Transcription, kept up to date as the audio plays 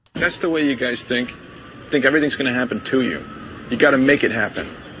That's the way you guys think. Think everything's going to happen to you. You got to make it happen.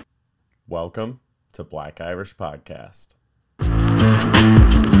 Welcome to Black Irish Podcast.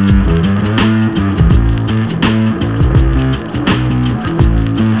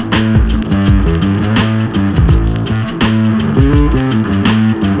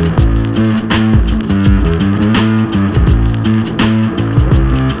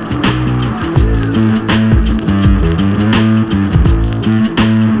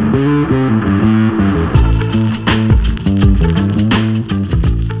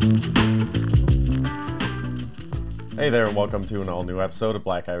 Hey there, and welcome to an all-new episode of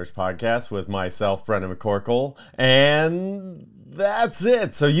Black Irish Podcast with myself, Brendan McCorkle, and that's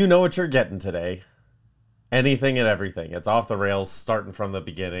it. So you know what you're getting today. Anything and everything. It's off the rails, starting from the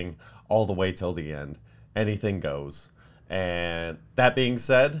beginning, all the way till the end. Anything goes. And that being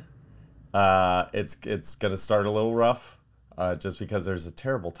said, it's going to start a little rough, just because there's a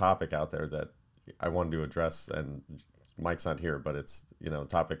terrible topic out there that I wanted to address, and Mike's not here, but it's,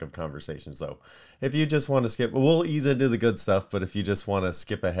 topic of conversation. So if you just want to skip, we'll ease into the good stuff, but if you just want to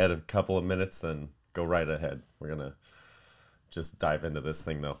skip ahead a couple of minutes, then go right ahead. We're going to just dive into this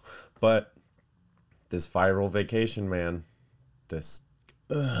thing though. But this viral vacation, man, it's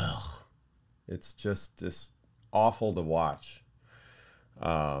just awful to watch.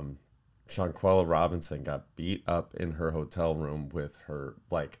 Shanquella Robinson got beat up in her hotel room with her,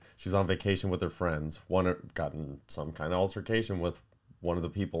 she was on vacation with her friends. One had gotten some kind of altercation with one of the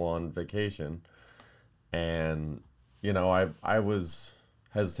people on vacation. And, I was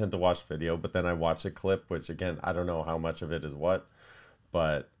hesitant to watch the video, but then I watched a clip, which again, I don't know how much of it is what,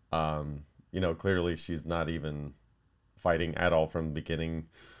 but, clearly she's not even fighting at all from the beginning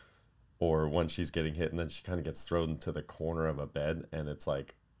or when she's getting hit, and then she kind of gets thrown into the corner of a bed, and it's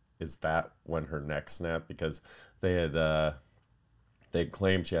like, is that when her neck snapped? Because they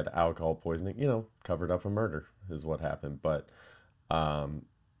claimed she had alcohol poisoning, covered up a murder is what happened. But I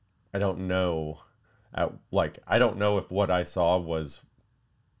don't know, I don't know if what I saw was,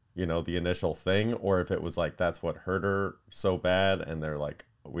 the initial thing, or if it was like, that's what hurt her so bad. And they're like,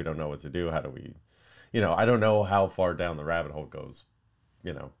 we don't know what to do. How do we, I don't know how far down the rabbit hole goes,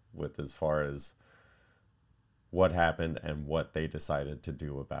 with as far as what happened and what they decided to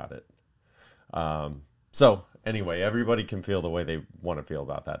do about it. So anyway, everybody can feel the way they want to feel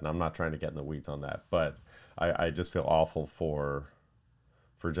about that. And I'm not trying to get in the weeds on that, but I just feel awful for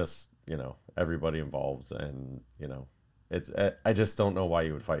just, everybody involved. And, I just don't know why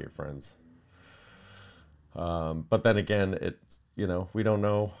you would fight your friends. But then again, it's, we don't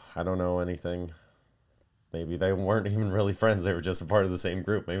know. I don't know anything. Maybe they weren't even really friends. They were just a part of the same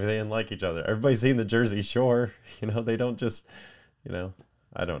group. Maybe they didn't like each other. Everybody's seen the Jersey Shore. They don't just,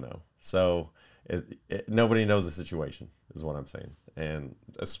 I don't know. So nobody knows the situation is what I'm saying. And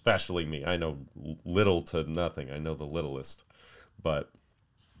especially me. I know little to nothing. I know the littlest. But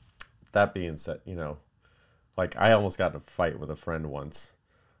that being said, I almost got in a fight with a friend once.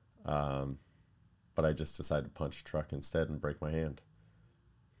 But I just decided to punch a truck instead and break my hand.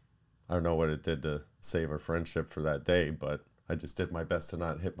 I don't know what it did to save our friendship for that day, but I just did my best to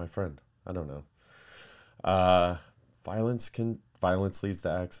not hit my friend. I don't know. Violence leads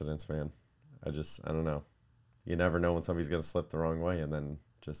to accidents, man. I don't know. You never know when somebody's going to slip the wrong way, and then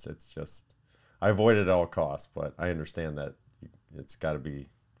I avoid it at all costs, but I understand that it's got to be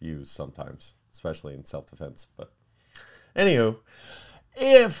used sometimes, especially in self-defense. But anywho,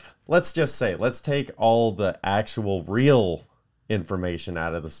 let's take all the actual real information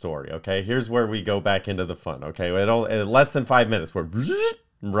out of the story. Okay, here's where we go back into the fun. Okay, less than 5 minutes, we're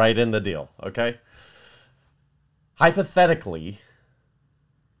right in the deal. Okay, hypothetically,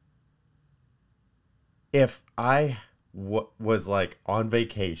 if I was on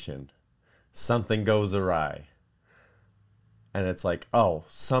vacation, something goes awry, and it's like, oh,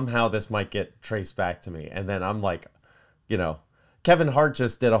 somehow this might get traced back to me, and then I'm like, Kevin Hart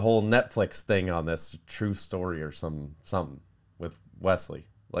just did a whole Netflix thing on this true story or something with Wesley.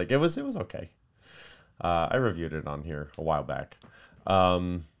 It was okay. I reviewed it on here a while back.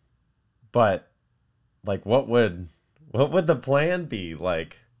 But what would the plan be?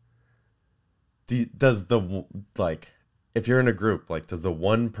 If you're in a group, does the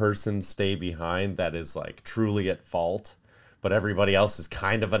one person stay behind that is truly at fault, but everybody else is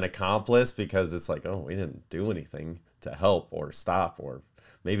kind of an accomplice because it's oh, we didn't do anything to help or stop, or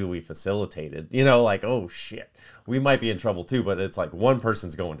maybe we facilitated, oh shit, we might be in trouble too, but it's one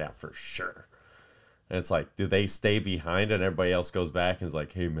person's going down for sure. And it's do they stay behind and everybody else goes back and is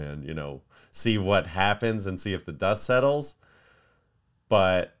hey man, see what happens and see if the dust settles?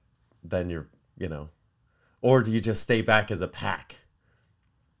 But then you're, or do you just stay back as a pack?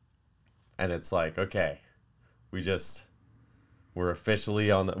 And it's like, okay, we just we're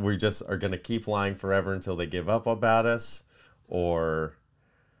officially on the, we just are going to keep lying forever until they give up about us, or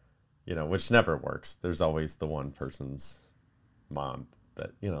which never works. There's always the one person's mom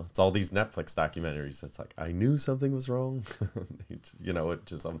that, it's all these Netflix documentaries. It's like, I knew something was wrong. It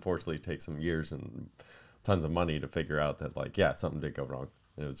just unfortunately takes some years and tons of money to figure out that, like, yeah, something did go wrong.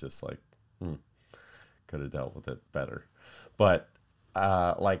 And it was just like, could have dealt with it better. But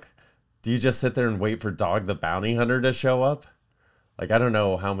like, do you just sit there and wait for Dog the Bounty Hunter to show up? Like, I don't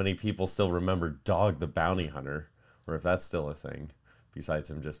know how many people still remember Dog the Bounty Hunter, or if that's still a thing,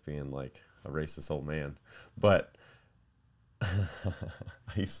 besides him just being like a racist old man. But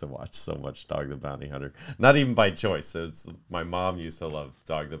I used to watch so much Dog the Bounty Hunter. Not even by choice. My mom used to love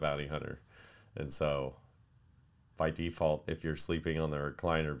Dog the Bounty Hunter. And so, by default, if you're sleeping on the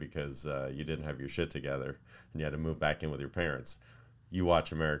recliner because you didn't have your shit together and you had to move back in with your parents, you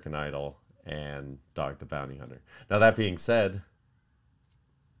watch American Idol and Dog the Bounty Hunter. Now, that being said,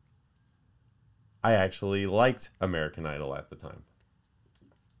 I actually liked American Idol at the time.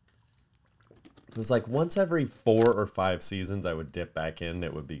 It was like once every 4 or 5 seasons I would dip back in.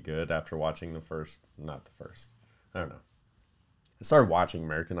 It would be good after watching the first. Not the first. I don't know. I started watching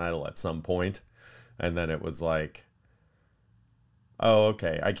American Idol at some point, and then it was like, oh,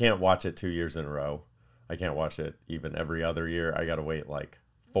 okay, I can't watch it 2 years in a row. I can't watch it even every other year. I got to wait like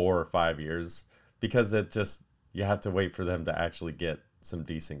 4 or 5 years because you have to wait for them to actually get some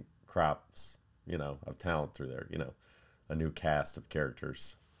decent crops, of talent through there, a new cast of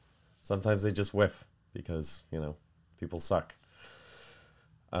characters. Sometimes they just whiff because, people suck.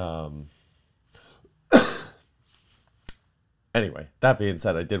 Anyway, that being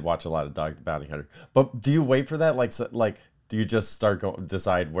said, I did watch a lot of Dog the Bounty Hunter. But do you wait for that? Like, do you just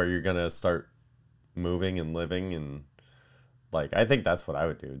decide where you're gonna start moving and living? And like, I think that's what I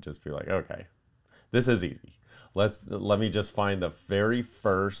would do. Just be like, okay, this is easy. Let me just find the very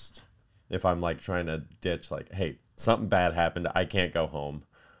first. If I'm like trying to ditch, like, hey, something bad happened, I can't go home.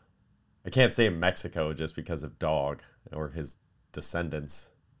 I can't stay in Mexico just because of Dog or his descendants.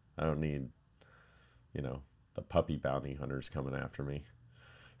 I don't need, the puppy bounty hunters coming after me.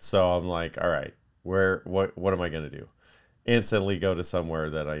 So I'm like, all right, what am I going to do? Instantly go to somewhere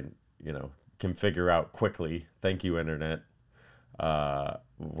that I, can figure out quickly. Thank you, internet.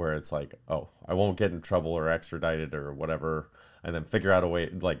 Where it's like, oh, I won't get in trouble or extradited or whatever. And then figure out a way,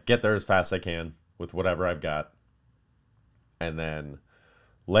 like, get there as fast as I can with whatever I've got. And then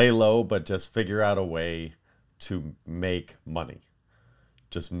lay low, but just figure out a way to make money.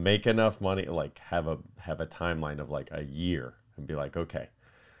 Just make enough money, like have a timeline of like a year and be like, okay,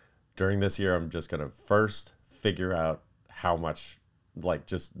 during this year, I'm just going to first figure out how much, like,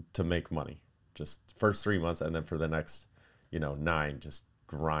 just to make money, just first 3 months. And then for the next, 9, just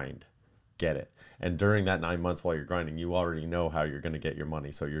grind, get it. And during that 9 months while you're grinding, you already know how you're going to get your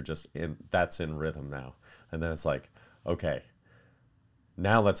money. So you're just that's in rhythm now. And then it's like, okay,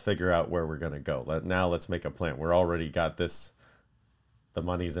 now let's figure out where we're going to go. Now let's make a plan. We're already got this. The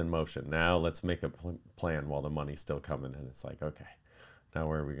money's in motion. Now let's make a plan while the money's still coming. And it's like, okay, now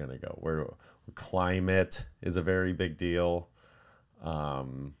where are we going to go? Climate is a very big deal.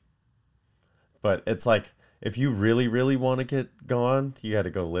 But it's like, if you really, really want to get gone, you got to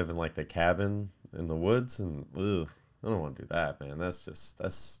go live in like the cabin in the woods. And ugh, I don't want to do that, man.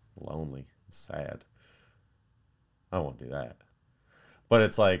 That's lonely. It's sad. I don't want to do that. But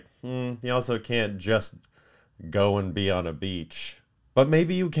it's like, you also can't just go and be on a beach. But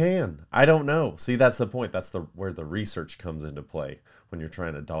maybe you can. I don't know. See, that's the point. That's where the research comes into play when you're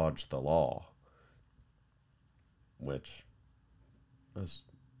trying to dodge the law. Which is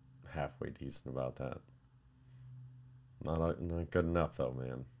halfway decent about that. Not good enough, though,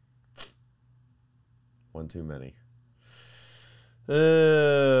 man. One too many.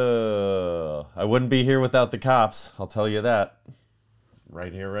 I wouldn't be here without the cops. I'll tell you that.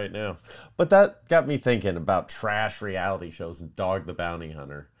 Right here, right now. But that got me thinking about trash reality shows and Dog the Bounty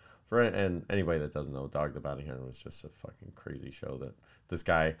Hunter. And anybody that doesn't know, Dog the Bounty Hunter was just a fucking crazy show that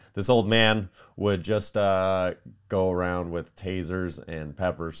this old man would just go around with tasers and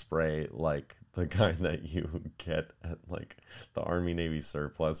pepper spray like the kind that you get at like the Army Navy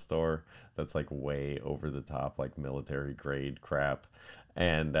surplus store. That's like way over the top, like military grade crap.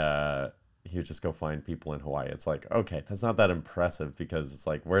 And he would just go find people in Hawaii. It's like, okay, that's not that impressive because it's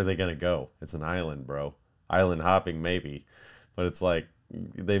like, where are they going to go? It's an island, bro. Island hopping, maybe. But it's like,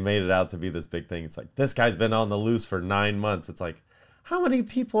 they made it out to be this big thing. It's like, this guy's been on the loose for 9 months. It's like, how many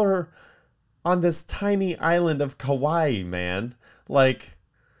people are on this tiny island of Kauai, man? Like,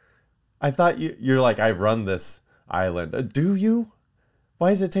 I thought you're like, I run this island. Do you? Why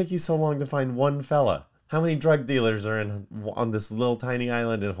does it take you so long to find one fella? How many drug dealers are on this little tiny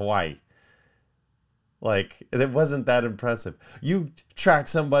island in Hawaii? Like, it wasn't that impressive. You track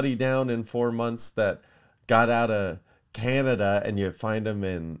somebody down in 4 months that got out of Canada and you find them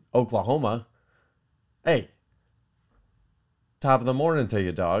in Oklahoma. Hey, top of the morning to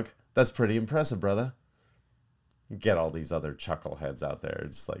you, dog. That's pretty impressive, brother. Get all these other chuckleheads out there.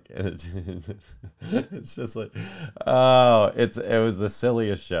 It's like, it's just like, oh, it was the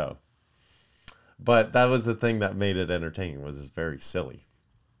silliest show. But that was the thing that made it entertaining, was it's very silly.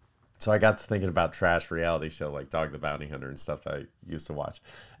 So I got to thinking about trash reality show like Dog the Bounty Hunter and stuff that I used to watch.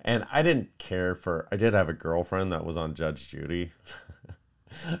 And I didn't care for, I did have a girlfriend that was on Judge Judy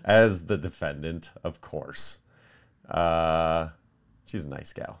as the defendant, of course. She's a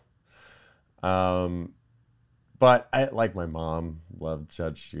nice gal. But I, like my mom, loved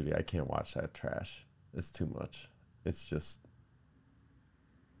Judge Judy. I can't watch that trash. It's too much. It's just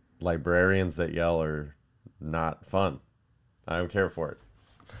librarians that yell are not fun. I don't care for it.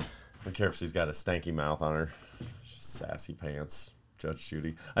 I don't care if she's got a stanky mouth on her. Sassy pants, Judge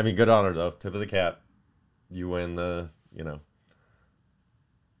Judy. I mean, good on her, though. Tip of the cap. You win the,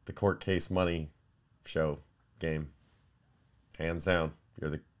 the court case money show game. Hands down.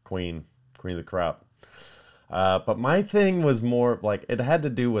 You're the queen of the crop. But my thing was more like, it had to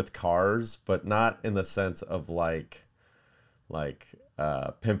do with cars, but not in the sense of like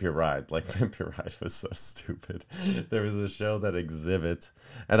Pimp Your Ride. Like, Pimp Your Ride was so stupid. There was a show that Exhibit,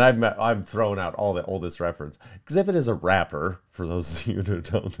 and I'm throwing out all the oldest reference. Exhibit is a rapper, for those of you who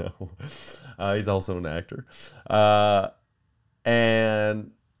don't know. He's also an actor.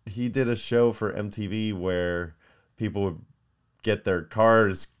 And he did a show for MTV where people would get their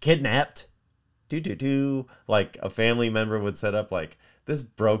cars kidnapped. Like, a family member would set up, like, this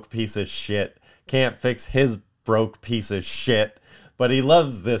broke piece of shit can't fix his broke piece of shit, but he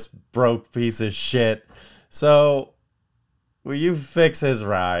loves this broke piece of shit. So, will you fix his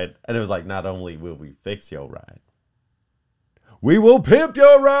ride? And it was like, not only will we fix your ride, we will pimp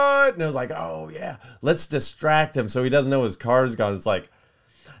your ride. And it was like, oh yeah, let's distract him so he doesn't know his car's gone. It's like,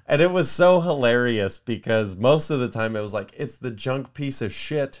 and it was so hilarious because most of the time it was like, it's the junk piece of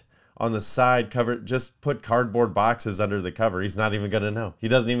shit on the side cover. Just put cardboard boxes under the cover. He's not even going to know. He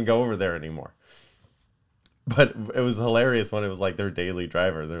doesn't even go over there anymore. But it was hilarious when it was like their daily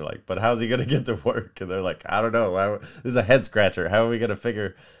driver. They're like, but how's he going to get to work? And they're like, I don't know. This is a head scratcher. How are we going to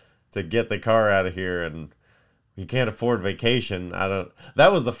figure to get the car out of here? And you can't afford vacation.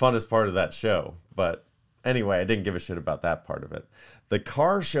 That was the funnest part of that show. But anyway, I didn't give a shit about that part of it. The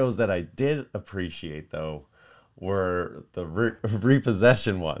car shows that I did appreciate, though, were the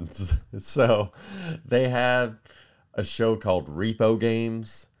repossession ones. So they had a show called Repo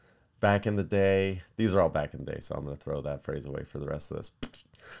Games back in the day. These are all back in the day, so I'm going to throw that phrase away for the rest of this.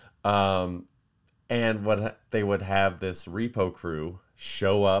 And what they would have this repo crew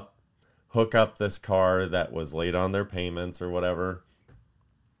show up, hook up this car that was late on their payments or whatever.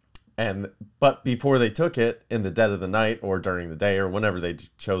 But before they took it, in the dead of the night or during the day or whenever they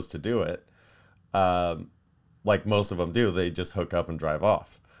chose to do it, like most of them do, they just hook up and drive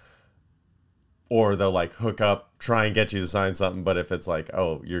off. Or they'll like hook up, try and get you to sign something, but if it's like,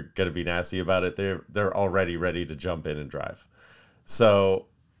 oh, you're gonna be nasty about it, they're already ready to jump in and drive. So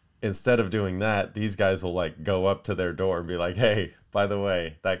instead of doing that, these guys will like go up to their door and be like, hey, by the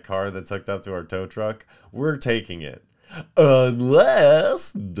way, that car that's hooked up to our tow truck, we're taking it.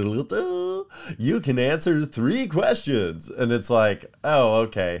 Unless you can answer 3 questions. And it's like, oh,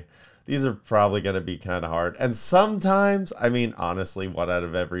 okay. These are probably going to be kind of hard. And sometimes, I mean, honestly, 1 out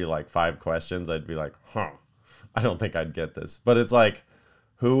of every like 5 questions, I'd be like, I don't think I'd get this. But it's like,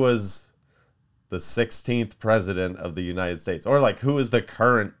 who was the 16th president of the United States? Or like, who is the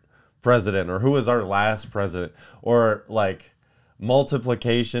current president? Or who was our last president? Or like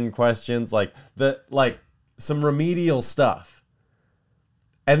multiplication questions, like some remedial stuff.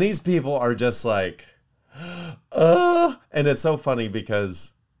 And these people are just like, and it's so funny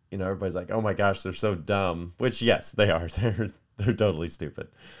because, you know, everybody's like, oh my gosh, they're so dumb, which yes, they are. They're totally stupid.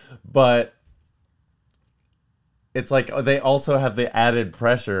 But it's like they also have the added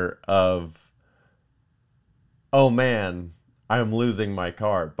pressure of, oh man, I'm losing my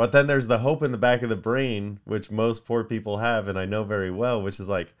car. But then there's the hope in the back of the brain, which most poor people have, and I know very well, which is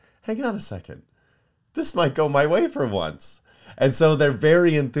like, hang on a second. This might go my way for once. And so they're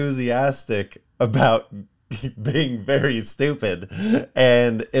very enthusiastic about being very stupid,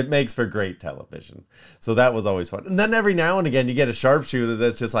 and it makes for great television. So that was always fun. And then every now and again you get a sharpshooter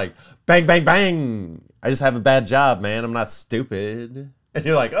that's just like, bang, bang, bang. I just have a bad job, man. I'm not stupid. And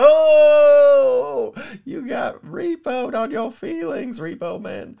you're like, oh, you got repoed on your feelings, Repo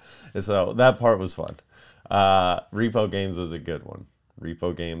Man. And so that part was fun. Repo Games was a good one.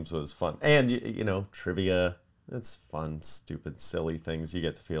 Repo Games was fun. And, you know, trivia, it's fun, stupid, silly things. You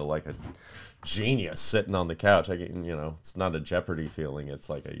get to feel like a genius sitting on the couch. You know, it's not a Jeopardy feeling. It's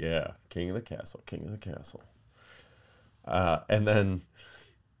like king of the castle, king of the castle. And then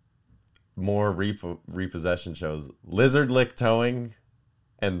more repossession shows. Lizard Lick Towing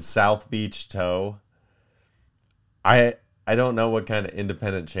and South Beach Tow. I don't know what kind of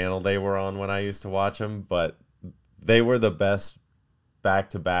independent channel they were on when I used to watch them, but they were the best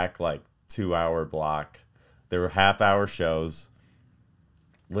back-to-back, like, 2-hour block. They were half-hour shows.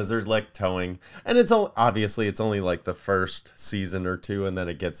 Lizard Lick Towing, and obviously it's only like the first season or two, and then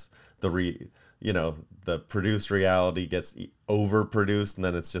it gets the produced reality gets overproduced, and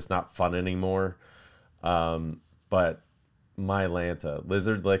then it's just not fun anymore. But Mylanta,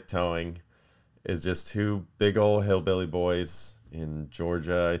 Lizard Lick Towing, is just two big old hillbilly boys in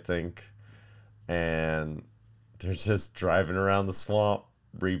Georgia, I think, and they're just driving around the swamp,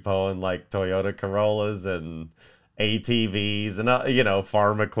 repoing like Toyota Corollas and ATVs and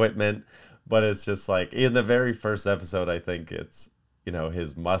farm equipment. But it's just like in the very first episode, I think it's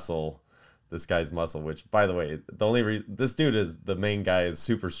his muscle, this guy's muscle. Which, by the way, this dude is the main guy is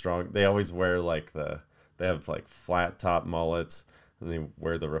super strong. They always wear they have like flat top mullets, and they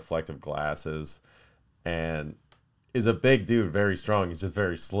wear the reflective glasses, and is a big dude, very strong. He's just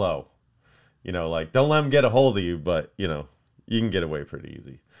very slow. Like, don't let him get a hold of you, but you can get away pretty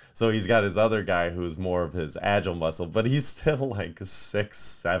easy. So he's got his other guy who's more of his agile muscle, but he's still like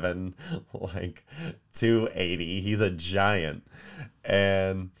 6'7", like 280. He's a giant.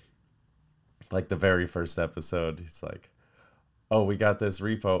 And like the very first episode, he's like, oh, we got this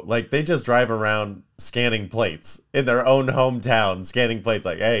repo. Like, they just drive around scanning plates in their own hometown, scanning plates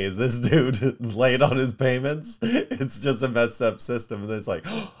like, hey, is this dude late on his payments? It's just a messed up system. And it's like,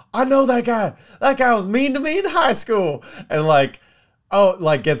 oh, I know that guy. That guy was mean to me in high school. And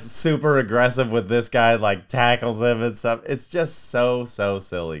gets super aggressive with this guy, like tackles him and stuff. It's just so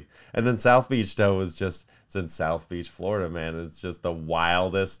silly. And then South Beach Tow it's in South Beach, Florida, man. It's just the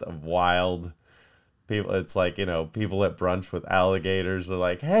wildest of wild people. It's like, people at brunch with alligators are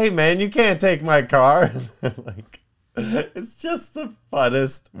like, hey man, you can't take my car. Like, it's just the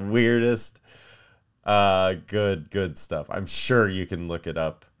funnest, weirdest, good stuff. I'm sure you can look it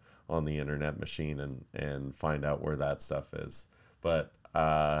up on the internet machine and find out where that stuff is. But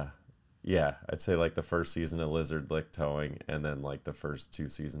yeah, I'd say like the first season of Lizard Lick Towing and then like the first 2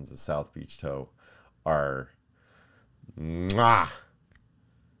 seasons of South Beach Tow are mwah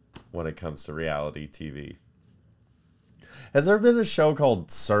when it comes to reality TV. Has there been a show called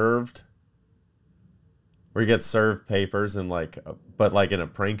Served? Where you get served papers and but like in a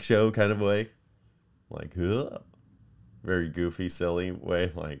prank show kind of way? Like, ugh. Very goofy, silly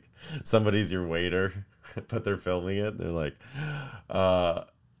way. Like, somebody's your waiter, but they're filming it. They're like, I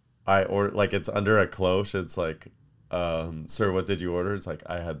ordered, like, it's under a cloche. It's like, sir, what did you order? It's like,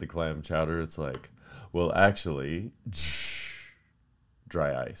 I had the clam chowder. It's like, well, actually,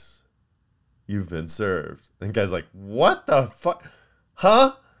 dry ice. You've been served. And the guy's like, what the fuck?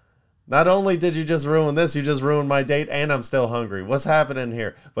 Huh? Not only did you just ruin this, you just ruined my date, and I'm still hungry. What's happening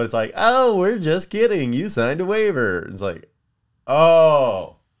here? But it's like, oh, we're just kidding. You signed a waiver. It's like,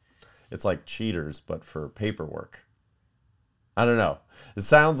 oh. It's like Cheaters, but for paperwork. I don't know. It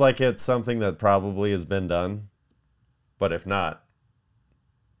sounds like it's something that probably has been done. But if not,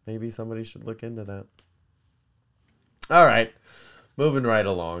 maybe somebody should look into that. All right. Moving right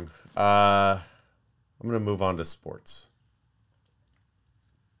along. I'm going to move on to sports.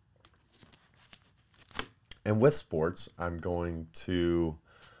 And with sports, I'm going to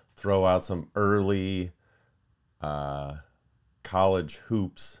throw out some early college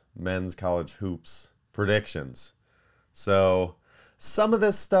hoops, men's college hoops predictions. So some of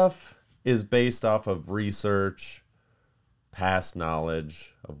this stuff is based off of research, past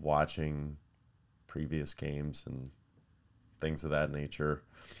knowledge of watching previous games and things of that nature.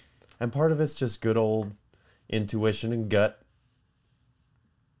 And part of it's just good old intuition and gut.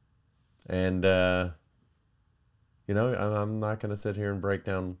 And, I'm not going to sit here and break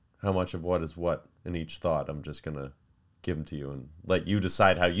down how much of what is what in each thought. I'm just going to give them to you and let you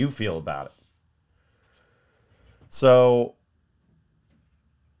decide how you feel about it. So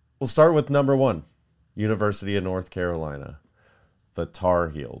we'll start with number 1, University of North Carolina, the Tar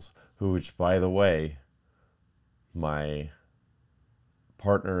Heels, which, by the way, my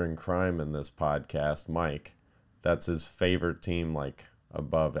partner in crime in this podcast, Mike, that's his favorite team, like,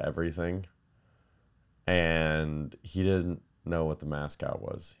 above everything. And he know what the mascot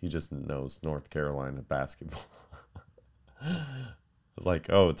was. He just knows North Carolina basketball. I was like,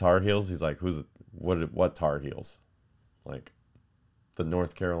 oh, Tar Heels. He's like, who's it? What Tar Heels? Like the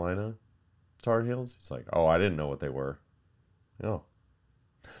North Carolina Tar Heels. He's like, oh, I didn't know what they were. Oh,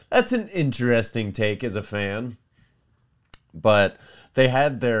 that's an interesting take as a fan. But they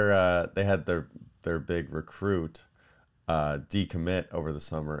had their big recruit decommit over the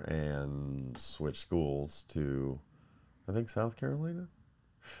summer and switch schools to, I think, South Carolina.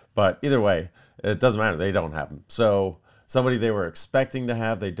 But either way, it doesn't matter. They don't have them. So somebody they were expecting to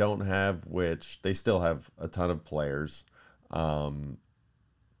have, they don't have, which they still have a ton of players. Um,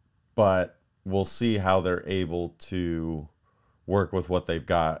 but we'll see how they're able to work with what they've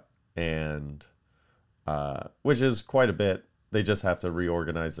got, and which is quite a bit. They just have to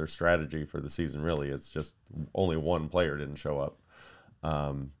reorganize their strategy for the season. Really, it's just only one player didn't show up,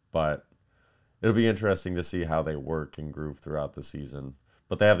 but it'll be interesting to see how they work and groove throughout the season.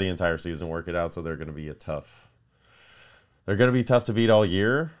 But they have the entire season to work it out, so they're going to be a tough. They're going to be tough to beat all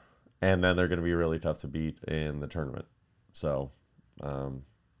year, and then they're going to be really tough to beat in the tournament. So um,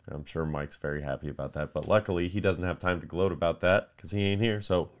 I'm sure Mike's very happy about that. But luckily, he doesn't have time to gloat about that because he ain't here.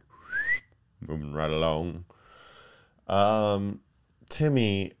 So moving right along.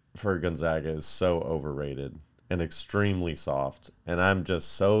 Timmy for Gonzaga is so overrated and extremely soft. And I'm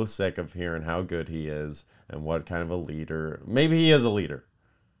just so sick of hearing how good he is and what kind of a leader. Maybe he is a leader,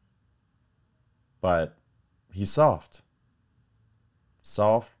 but he's soft.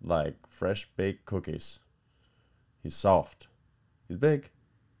 Soft like fresh baked cookies. He's soft. He's big,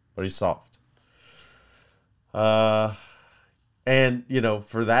 but he's soft. Uh, and,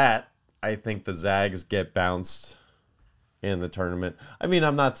 for that, I think the Zags get bounced in the tournament. I mean,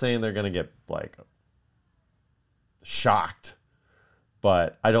 I'm not saying they're going to get, like, shocked,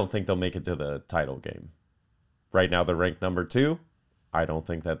 but I don't think they'll make it to the title game. Right now, they're ranked number 2. I don't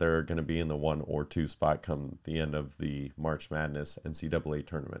think that they're going to be in the 1 or 2 spot come the end of the March Madness NCAA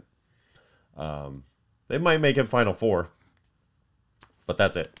tournament. They might make it Final Four, but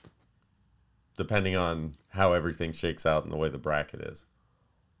that's it. Depending on how everything shakes out and the way the bracket is.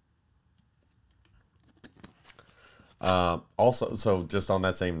 Also, so just on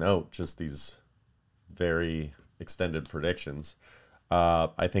that same note, just these very extended predictions.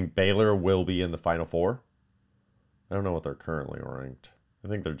 I think Baylor will be in the Final Four. I don't know what they're currently ranked. I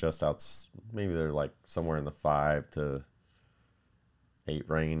think they're just out. Maybe they're like somewhere in the 5 to 8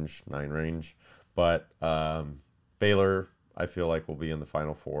 range, 9 range. But Baylor, I feel like, will be in the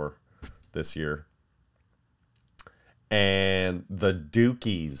Final Four this year. And the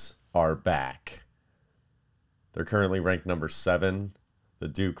Dukies are back. They're currently ranked number 7, the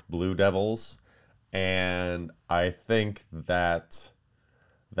Duke Blue Devils. And I think that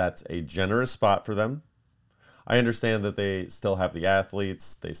that's a generous spot for them. I understand that they still have the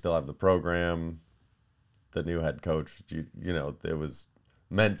athletes, they still have the program, the new head coach. It was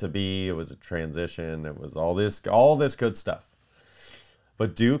meant to be. It was a transition. It was all this good stuff.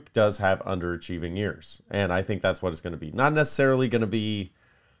 But Duke does have underachieving years, and I think that's what it's going to be. Not necessarily going to be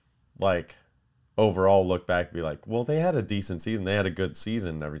like overall look back and be like, well, they had a decent season, they had a good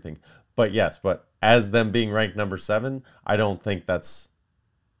season and everything. But yes, but as them being ranked number 7, I don't think that's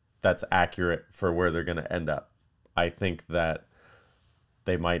accurate for where they're going to end up. I think that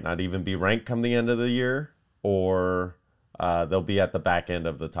they might not even be ranked come the end of the year, or they'll be at the back end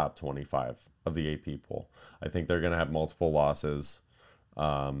of the top 25 of the AP poll. I think they're going to have multiple losses,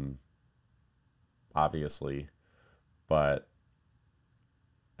 obviously, but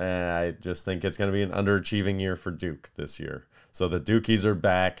I just think it's going to be an underachieving year for Duke this year. So the Dukies are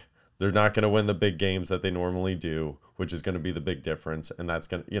back. They're not going to win the big games that they normally do, which is going to be the big difference, and that's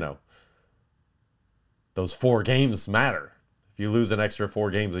going to, those 4 games matter. If you lose an extra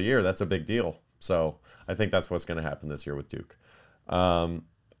 4 games a year, that's a big deal. So I think that's what's going to happen this year with Duke. I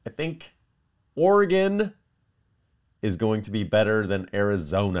think Oregon is going to be better than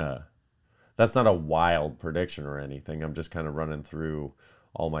Arizona. That's not a wild prediction or anything. I'm just kind of running through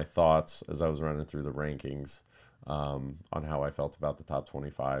all my thoughts as I was running through the rankings on how I felt about the top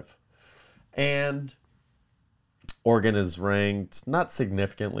 25. And Oregon is ranked not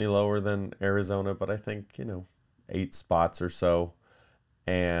significantly lower than Arizona, but I think, 8 spots or so.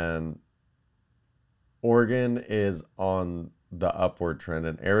 And Oregon is on the upward trend,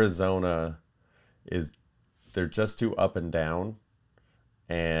 and Arizona they're just too up and down.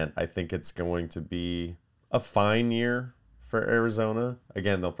 And I think it's going to be a fine year for Arizona.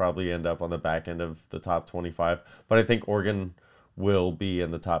 Again, they'll probably end up on the back end of the top 25, but I think Oregon will be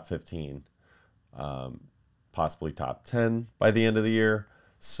in the top 15. Possibly top 10 by the end of the year.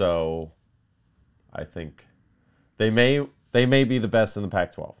 So I think they may They may be the best in the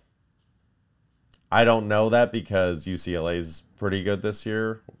Pac-12. I don't know that because UCLA's pretty good this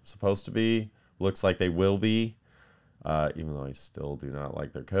year, supposed to be. Looks like they will be, even though I still do not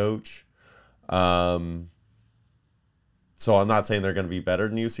like their coach. So I'm not saying they're going to be better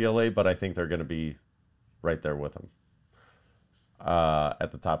than UCLA, but I think they're going to be right there with them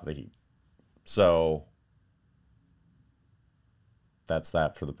at the top of the heap. So that's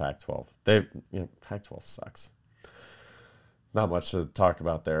that for the Pac-12. Pac-12 sucks. Not much to talk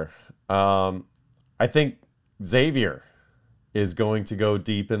about there. I think Xavier is going to go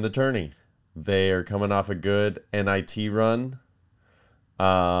deep in the tourney. They are coming off a good NIT run.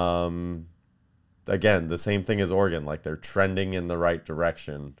 Again, the same thing as Oregon. Like, they're trending in the right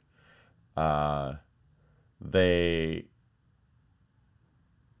direction. They,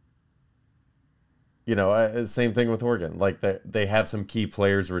 same thing with Oregon. Like, they have some key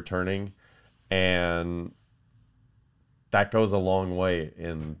players returning, and that goes a long way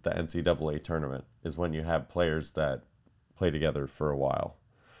in the NCAA tournament, is when you have players that play together for a while.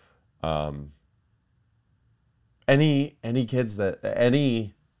 Any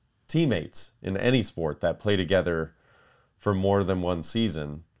teammates in any sport that play together for more than one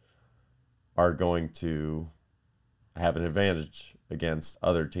season are going to have an advantage against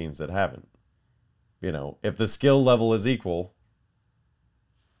other teams that haven't. If the skill level is equal,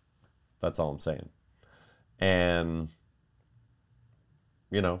 that's all I'm saying. And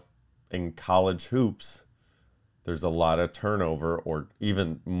in college hoops, there's a lot of turnover, or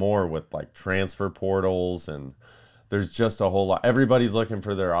even more with like transfer portals, and there's just a whole lot. Everybody's looking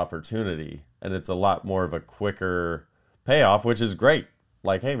for their opportunity, and it's a lot more of a quicker payoff, which is great.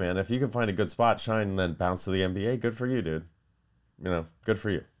 Like, hey man, if you can find a good spot, shine, and then bounce to the NBA, good for you, dude. Good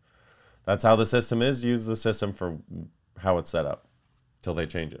for you. That's how the system is. Use the system for how it's set up till they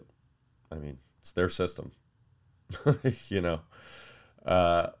change it. I mean, it's their system.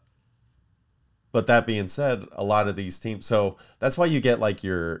 But that being said, a lot of these teams, so that's why you get like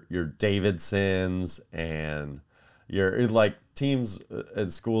your Davidsons and your like teams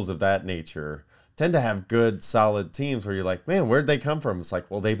and schools of that nature tend to have good, solid teams where you're like, man, where'd they come from? It's like,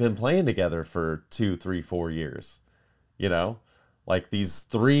 well, they've been playing together for 2, 3, 4 years. Like these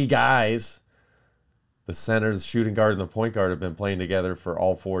 3 guys, the center, the shooting guard, and the point guard have been playing together for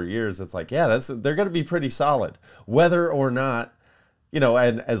all 4 years. It's like, yeah, they're going to be pretty solid, whether or not,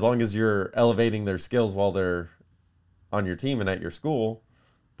 and as long as you're elevating their skills while they're on your team and at your school,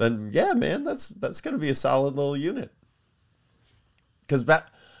 then yeah, man, that's going to be a solid little unit. Because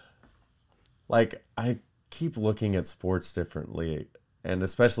I keep looking at sports differently, and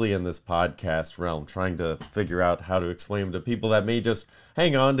especially in this podcast realm, trying to figure out how to explain to people that may just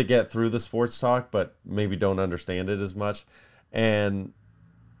hang on to get through the sports talk, but maybe don't understand it as much. And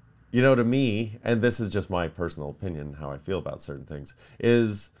to me, and this is just my personal opinion, how I feel about certain things,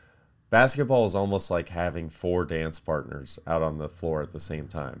 is basketball is almost like having 4 dance partners out on the floor at the same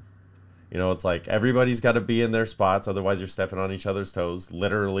time. It's like everybody's got to be in their spots, otherwise you're stepping on each other's toes,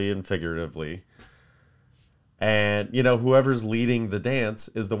 literally and figuratively. And, whoever's leading the dance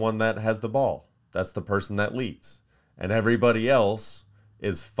is the one that has the ball. That's the person that leads. And everybody else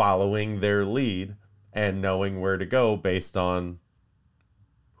is following their lead and knowing where to go based on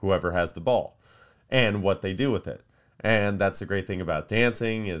whoever has the ball and what they do with it. And that's the great thing about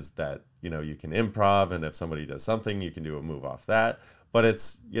dancing, is that, you can improv, and if somebody does something, you can do a move off that. But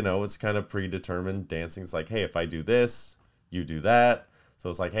it's, it's kind of predetermined. Dancing is like, hey, if I do this, you do that. So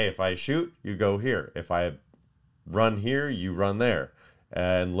it's like, hey, if I shoot, you go here. If I run here, you run there,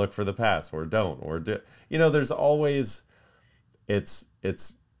 and look for the pass, or don't, or do, there's always, it's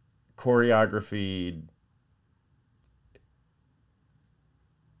choreography,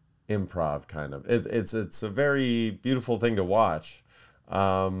 improv kind of. It's a very beautiful thing to watch.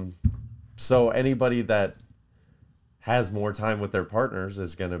 So anybody that has more time with their partners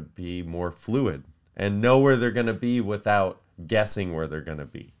is going to be more fluid and know where they're going to be without guessing where they're going to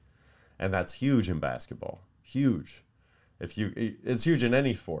be. And that's huge in basketball. Huge. It's huge in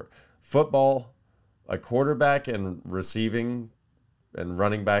any sport. Football, a quarterback and receiving and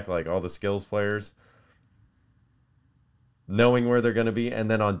running back, like all the skills players, knowing where they're going to be. And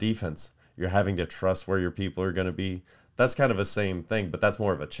then on defense, you're having to trust where your people are going to be. That's kind of the same thing, but that's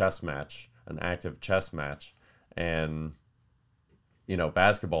more of a chess match, an active chess match. And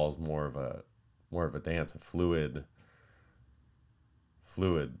basketball is more of a dance, a fluid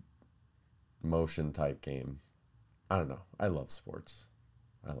motion type game. I don't know. I love sports.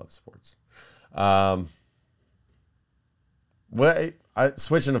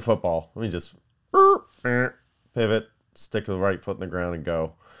 Switching to football. Let me just pivot, stick the right foot in the ground, and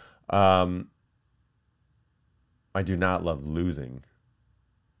go. I do not love losing.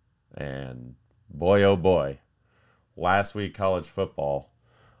 And boy, oh boy, last week college football,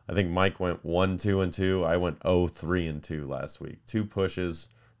 I think Mike went 1-2-2. I went 0-3-2 last week. 2 pushes,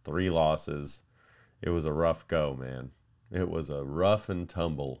 3 losses. It was a rough go, man. It was a rough and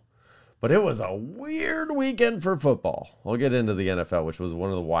tumble. But it was a weird weekend for football. I'll get into the NFL, which was one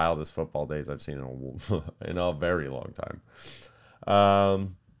of the wildest football days I've seen in a very long time.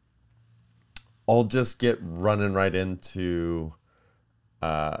 I'll just get running right into.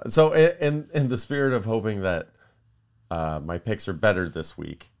 So, in the spirit of hoping that my picks are better this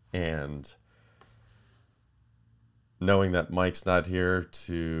week, and knowing that Mike's not here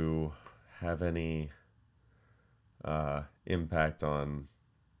to have any impact on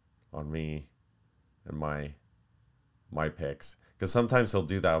me and my picks, because sometimes he'll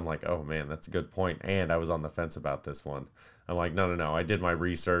do that. I'm like, oh man, that's a good point, and I was on the fence about this one. I'm like, no, I did my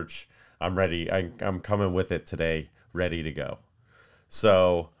research. I'm ready. I'm coming with it today, ready to go.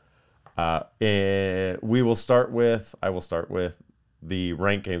 So I will start with the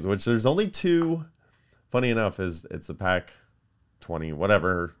ranked games, which there's only 2. Funny enough, it's the Pac 20,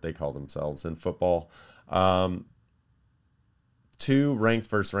 whatever they call themselves in football. 2 ranked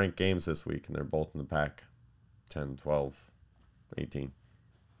versus ranked games this week, and they're both in the Pac 10, 12, 18.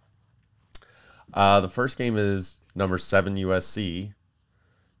 The first game is number 7 USC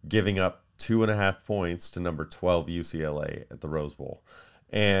giving up 2.5 points to number 12 UCLA at the Rose Bowl.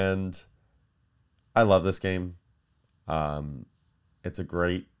 And I love this game. It's a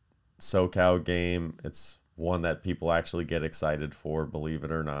great SoCal game. It's one that people actually get excited for, believe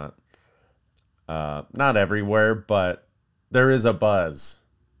it or not. Not everywhere, but there is a buzz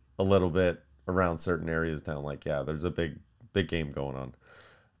a little bit around certain areas of town. Like, yeah, there's a big game going on.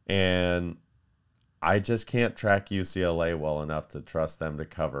 And I just can't track UCLA well enough to trust them to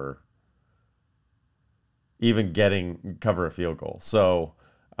cover a field goal. So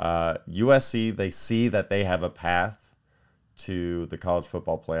USC, they see that they have a path to the college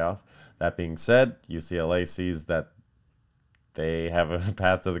football playoff. That being said, UCLA sees that they have a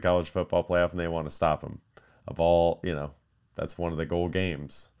path to the college football playoff and they want to stop them. That's one of the goal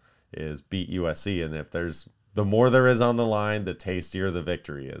games, is beat USC. And if the more there is on the line, the tastier the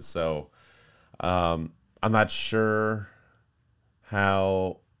victory is. So I'm not sure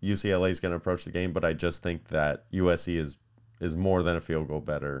how UCLA is going to approach the game, but I just think that USC is more than a field goal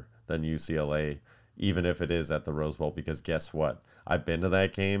better than UCLA, even if it is at the Rose Bowl, because guess what? I've been to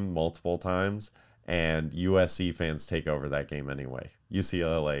that game multiple times, and USC fans take over that game anyway.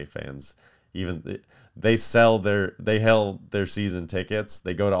 UCLA fans, they held their season tickets.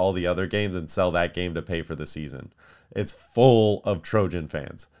 They go to all the other games and sell that game to pay for the season. It's full of Trojan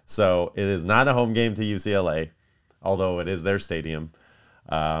fans. So it is not a home game to UCLA, although it is their stadium.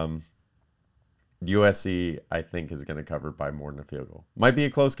 USC, I think, is going to cover by more than a field goal. Might be a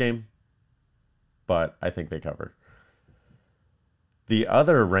close game, but I think they cover. The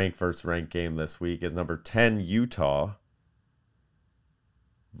other ranked versus ranked game this week is number 10 Utah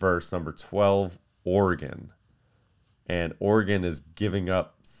versus number 12 Oregon. And Oregon is giving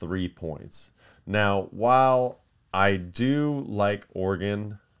up 3 points. Now, while I do like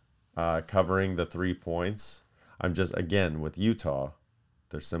Oregon covering the 3 points, I'm just, again, with Utah,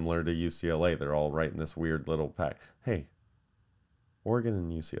 they're similar to UCLA. They're all right in this weird little pack. Hey, Oregon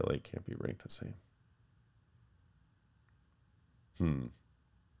and UCLA can't be ranked the same.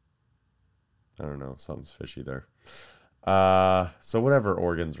 I don't know. Something's fishy there. So whatever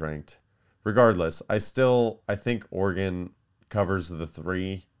Oregon's ranked. Regardless, I think Oregon covers the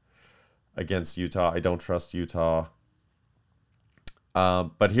 3 against Utah. I don't trust Utah.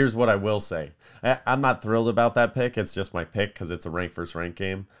 But here's what I will say. I'm not thrilled about that pick. It's just my pick because it's a rank versus rank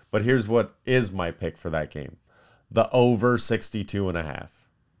game. But here's what is my pick for that game. The over 62.5.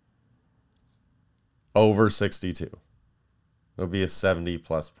 Over 62. It'll be a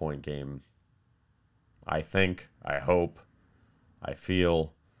 70-plus point game. I think, I hope, I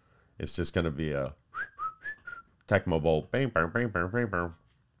feel it's just going to be a Tecmo Bowl. Bang, bang, bang, bang, bang, bang.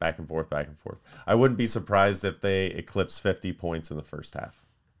 Back and forth, back and forth. I wouldn't be surprised if they eclipse 50 points in the first half.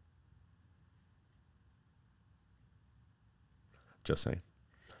 Just saying.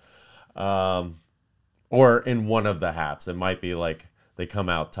 Or in one of the halves. It might be like they come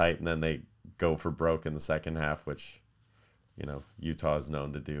out tight and then they go for broke in the second half, which, Utah is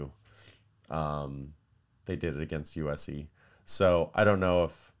known to do. They did it against USC. So I don't know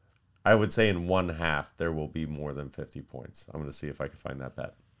if, I would say in one half there will be more than 50 points. I'm going to see if I can find that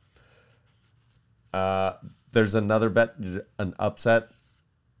bet. There's another bet, an upset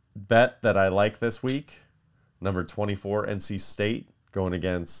bet that I like this week. Number 24, NC State, going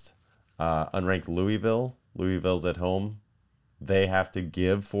against unranked Louisville. Louisville's at home. They have to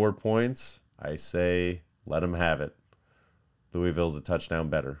give 4 points. I say let them have it. Louisville's a touchdown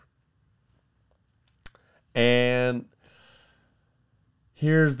better. And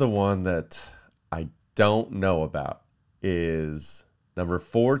here's the one that I don't know about is number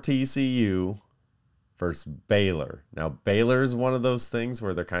 4 TCU versus Baylor. Now, Baylor is one of those things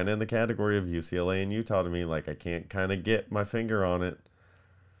where they're kind of in the category of UCLA and Utah to me. Like, I can't kind of get my finger on it.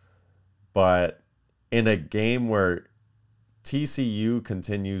 But in a game where TCU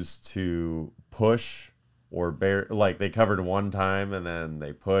continues to push or like they covered one time and then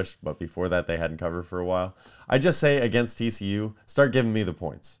they pushed, but before that they hadn't covered for a while. I just say against TCU, start giving me the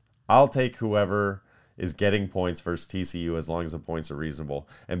points. I'll take whoever is getting points versus TCU as long as the points are reasonable.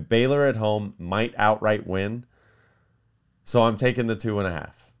 And Baylor at home might outright win. So I'm taking the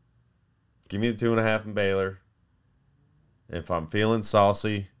 2.5. Give me the 2.5 in Baylor. If I'm feeling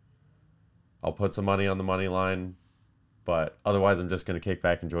saucy, I'll put some money on the money line. But otherwise, I'm just going to kick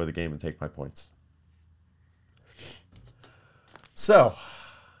back, enjoy the game, and take my points. So,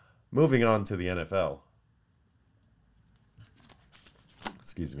 moving on to the NFL.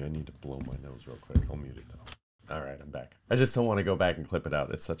 Excuse me, I need to blow my nose real quick. I'll mute it though. All right, I'm back. I just don't want to go back and clip it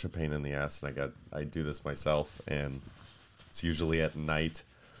out. It's such a pain in the ass, and I do this myself, and it's usually at night,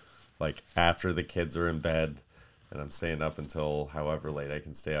 like after the kids are in bed, and I'm staying up until however late I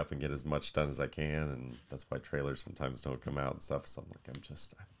can stay up and get as much done as I can, and that's why trailers sometimes don't come out and stuff. So I'm like,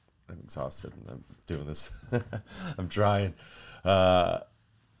 I'm exhausted, and I'm doing this. I'm trying. But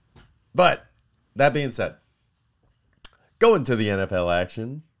that being said, going to the NFL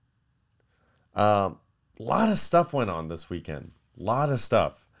action. A lot of stuff went on this weekend. A lot of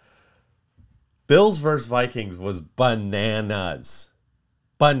stuff. Bills versus Vikings was bananas.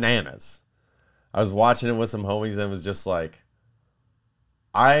 Bananas. I was watching it with some homies and it was just like,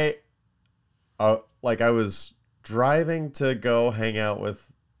 I was driving to go hang out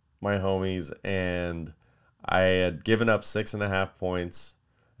with my homies and I had given up 6.5 points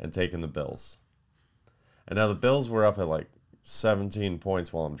and taken the Bills. And now the Bills were up at like 17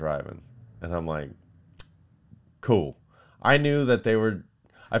 points while I'm driving. And I'm like, cool. I knew that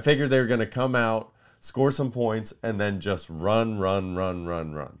I figured they were going to come out, score some points, and then just run.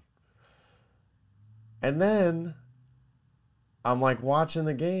 And then I'm like watching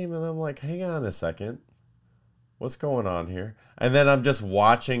the game and I'm like, hang on a second. What's going on here? And then I'm just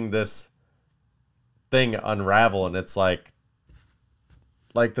watching this thing unravel and it's like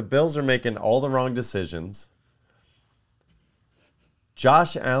the Bills are making all the wrong decisions.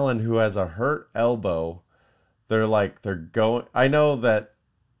 Josh Allen, who has a hurt elbow, they're going. I know that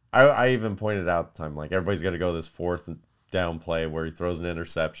I even pointed out at the time, like everybody's got to go this 4th down play where he throws an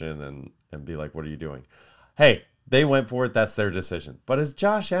interception and be like, what are you doing? Hey, they went for it. That's their decision. But as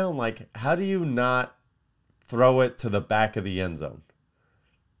Josh Allen, like, how do you not throw it to the back of the end zone?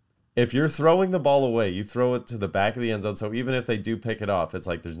 If you're throwing the ball away, you throw it to the back of the end zone. So even if they do pick it off, it's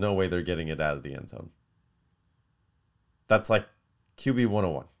like there's no way they're getting it out of the end zone. That's like QB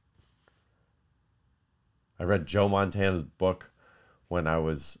 101. I read Joe Montana's book when I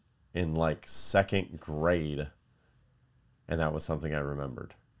was in like 2nd grade, and that was something I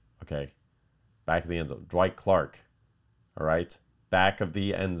remembered. Okay, back of the end zone. Dwight Clark, all right? Back of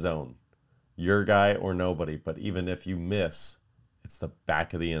the end zone. Your guy or nobody, but even if you miss, it's the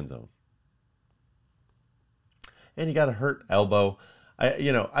back of the end zone. And he got a hurt elbow.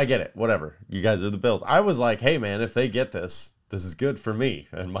 I get it. Whatever. You guys are the Bills. I was like, hey, man, if they get this is good for me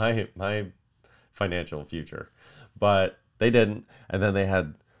and my financial future. But they didn't. And then they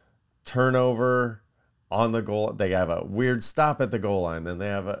had turnover on the goal. They have a weird stop at the goal line. Then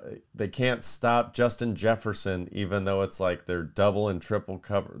they can't stop Justin Jefferson, even though it's like they're double and triple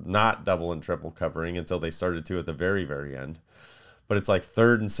cover, not double and triple covering until they started to at the very, very end. But it's like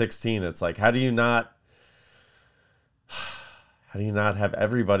 3rd and 16. It's like, how do you not have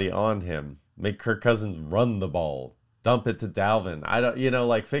everybody on him? Make Kirk Cousins run the ball. Dump it to Dalvin. I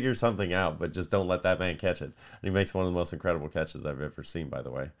don't, figure something out, but just don't let that man catch it. And he makes one of the most incredible catches I've ever seen, by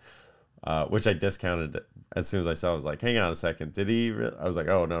the way. Which I discounted as soon as I saw it. I was like, hang on a second. Did he? I was like,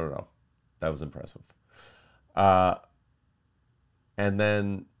 oh, no. That was impressive. And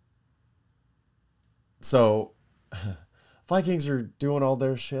then, so, Vikings are doing all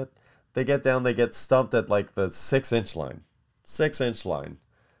their shit. They get down, they get stumped at like the 6-inch line. 6-inch line.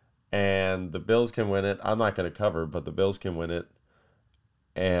 And the Bills can win it. I'm not going to cover, but the Bills can win it.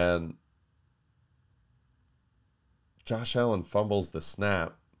 And Josh Allen fumbles the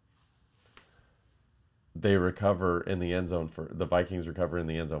snap. They recover in the end zone the Vikings recover in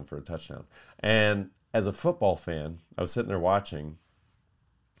the end zone for a touchdown. And as a football fan, I was sitting there watching,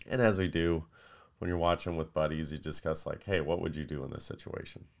 and as we do, when you're watching with buddies, you discuss like, hey, what would you do in this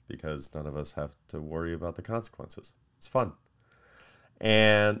situation? Because none of us have to worry about the consequences. It's fun.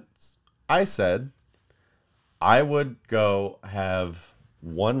 And I said I would go have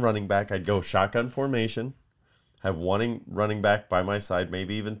one running back. I'd go shotgun formation, have one running back by my side,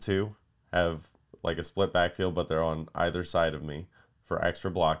 maybe even two, have like a split backfield, but they're on either side of me for extra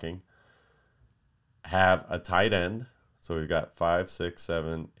blocking. Have a tight end. So we've got 5, 6,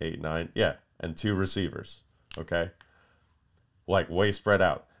 7, 8, 9. Yeah. And two receivers. Okay. Like way spread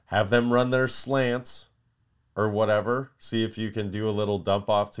out. Have them run their slants or whatever. See if you can do a little dump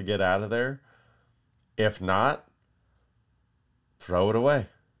off to get out of there. If not, throw it away.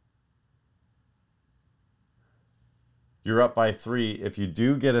 You're up by 3. If you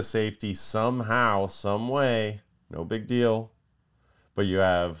do get a safety somehow, some way, no big deal. But you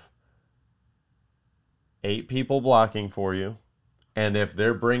have 8 people blocking for you. And if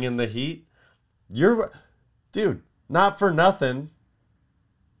they're bringing the heat, dude, not for nothing.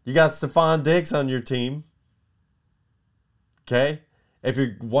 You got Stephon Diggs on your team. Okay? If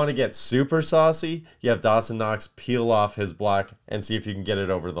you want to get super saucy, you have Dawson Knox peel off his block and see if you can get it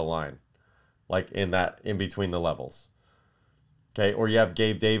over the line. Like in between the levels. Okay? Or you have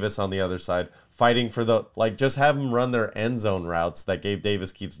Gabe Davis on the other side fighting for just have them run their end zone routes that Gabe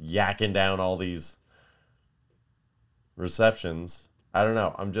Davis keeps yakking down all these receptions. I don't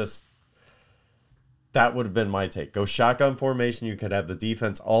know. That would have been my take. Go shotgun formation. You could have the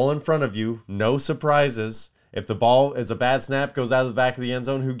defense all in front of you. No surprises. If the ball is a bad snap, goes out of the back of the end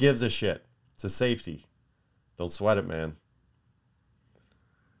zone, who gives a shit? It's a safety. Don't sweat it, man.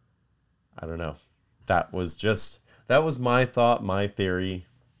 I don't know. That was my thought, my theory.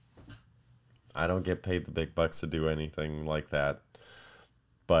 I don't get paid the big bucks to do anything like that.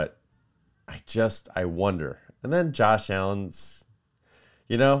 But I wonder. And then Josh Allen's,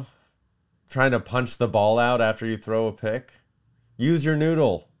 trying to punch the ball out after you throw a pick. Use your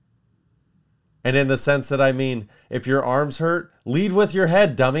noodle. And in the sense that I mean, if your arms hurt, lead with your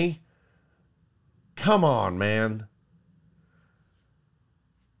head, dummy. Come on, man.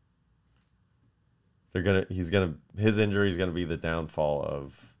 His injury is gonna be the downfall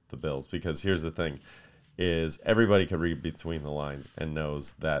of the Bills, because here's the thing, is everybody can read between the lines and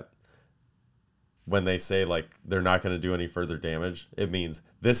knows that when they say like they're not going to do any further damage, it means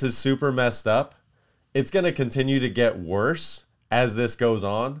this is super messed up. It's going to continue to get worse as this goes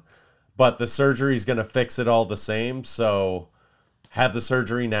on, but the surgery is going to fix it all the same. So have the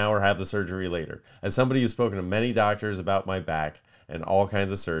surgery now or have the surgery later. As somebody who's spoken to many doctors about my back and all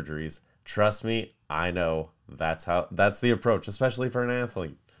kinds of surgeries, trust me, I know that's the approach, especially for an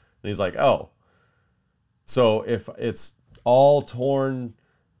athlete. And he's like, oh, so if it's all torn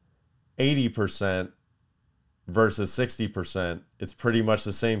 80% versus 60%, it's pretty much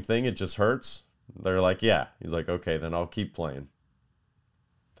the same thing. It just hurts. They're like, yeah. He's like, okay, then I'll keep playing.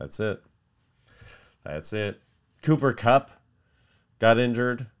 That's it. Cooper Kupp got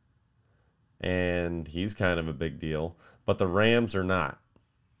injured, and he's kind of a big deal, but the Rams are not.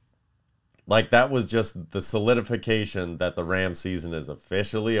 Like, that was just the solidification that the Rams season is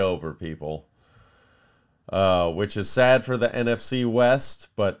officially over, people. Which is sad for the NFC West,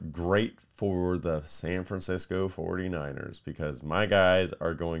 but great for the San Francisco 49ers, because my guys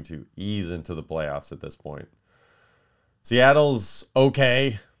are going to ease into the playoffs at this point. Seattle's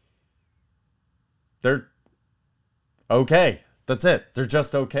okay. They're okay. That's it. They're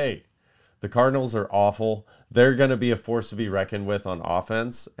just okay. The Cardinals are awful. They're going to be a force to be reckoned with on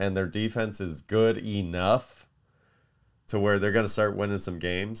offense, and their defense is good enough to where they're going to start winning some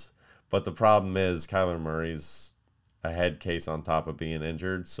games. But the problem is Kyler Murray's a head case on top of being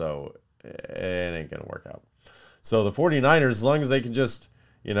injured, so it ain't going to work out. So the 49ers, as long as they can just,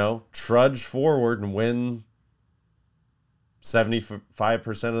 trudge forward and win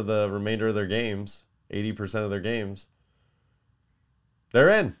 75% of the remainder of their games, 80% of their games, they're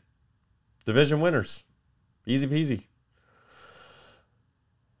in. Division winners. Easy peasy.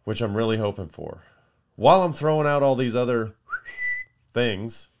 Which I'm really hoping for. While I'm throwing out all these other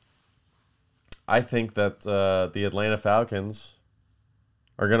things, I think that the Atlanta Falcons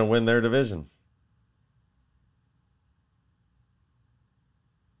are going to win their division.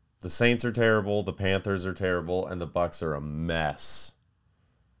 The Saints are terrible, the Panthers are terrible, and the Bucs are a mess.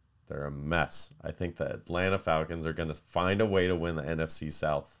 They're a mess. I think the Atlanta Falcons are going to find a way to win the NFC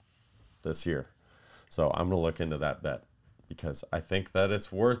South this year. So I'm going to look into that bet because I think that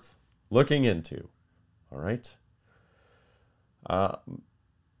it's worth looking into. All right?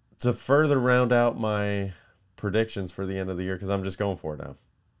 To further round out my predictions for the end of the year, because I'm just going for it now,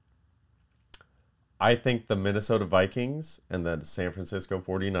 I think the Minnesota Vikings and the San Francisco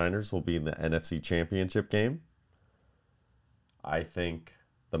 49ers will be in the NFC Championship game. I think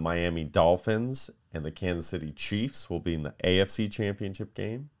the Miami Dolphins and the Kansas City Chiefs will be in the AFC Championship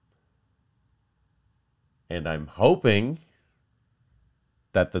game. And I'm hoping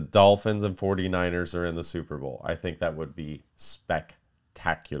that the Dolphins and 49ers are in the Super Bowl. I think that would be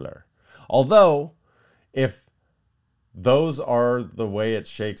spectacular. Although, if those are the way it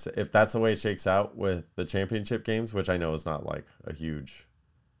shakes, if that's the way it shakes out with the championship games, which I know is not like a huge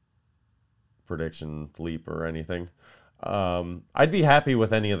prediction leap or anything, I'd be happy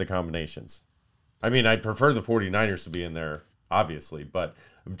with any of the combinations. I mean, I'd prefer the 49ers to be in there, obviously, but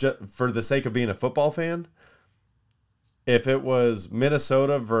just for the sake of being a football fan, if it was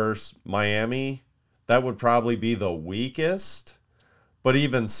Minnesota versus Miami, that would probably be the weakest. But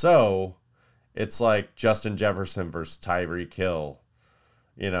even so, it's like Justin Jefferson versus Tyreek Hill,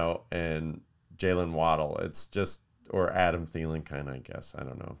 and Jalen Waddle. It's just, or Adam Thielen kind of, I guess. I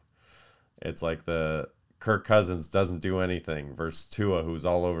don't know. It's like the Kirk Cousins doesn't do anything versus Tua, who's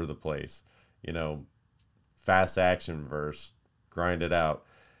all over the place. Fast action versus grind it out.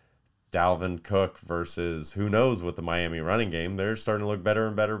 Dalvin Cook versus who knows with the Miami running game. They're starting to look better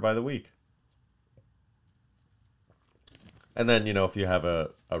and better by the week. And then, if you have a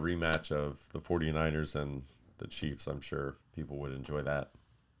rematch of the 49ers and the Chiefs, I'm sure people would enjoy that.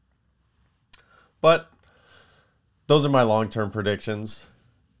 But those are my long-term predictions.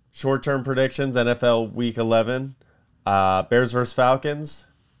 Short-term predictions, NFL Week 11. Bears versus Falcons.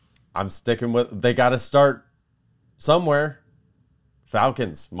 I'm sticking with, they got to start somewhere.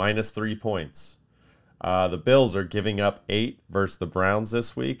 Falcons, -3 points. The Bills are giving up 8 versus the Browns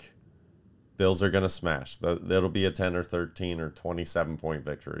this week. Bills are going to smash. It'll be a 10 or 13 or 27 point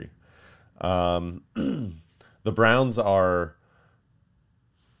victory. The Browns are...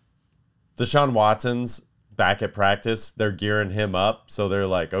 Deshaun Watson's back at practice. They're gearing him up. So they're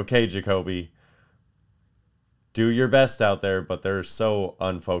like, okay, Jacoby, do your best out there. But they're so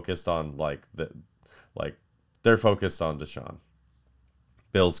unfocused on they're focused on Deshaun.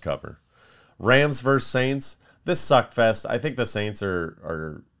 Bills cover. Rams versus Saints. This suck fest. I think the Saints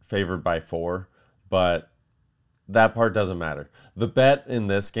are favored by 4, but that part doesn't matter. The bet in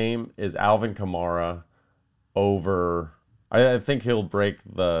this game is Alvin Kamara over. I think he'll break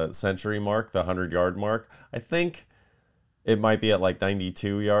the century mark, the 100-yard mark. I think it might be at like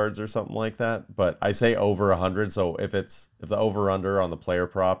 92 yards or something like that, but I say over 100. So if the over/under on the player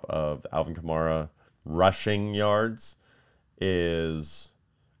prop of Alvin Kamara rushing yards is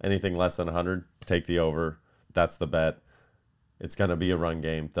anything less than 100, take the over. That's the bet. It's going to be a run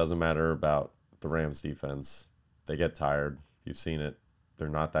game. Doesn't matter about the Rams defense. They get tired. You've seen it. They're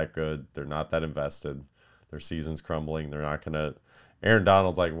not that good. They're not that invested. Their season's crumbling. They're not going to... Aaron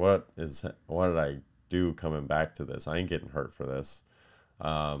Donald's like, what did I do coming back to this? I ain't getting hurt for this.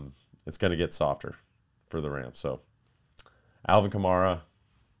 It's going to get softer for the Rams. So Alvin Kamara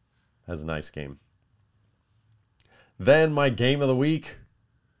has a nice game. Then my game of the week,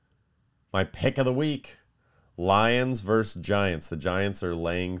 my pick of the week, Lions versus Giants. The Giants are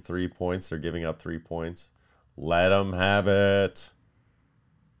laying 3 points. They're giving up 3 points. Let them have it.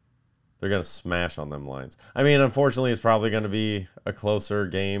 They're going to smash on them Lions. I mean, unfortunately, it's probably going to be a closer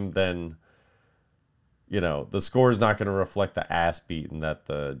game than, the score is not going to reflect the ass beating that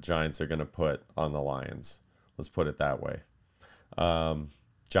the Giants are going to put on the Lions. Let's put it that way.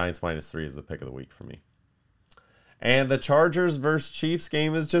 Giants -3 is the pick of the week for me. And the Chargers versus Chiefs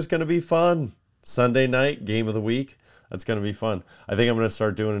game is just going to be fun. Sunday night, game of the week. That's going to be fun. I think I'm going to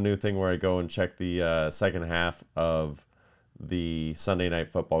start doing a new thing where I go and check the second half of the Sunday night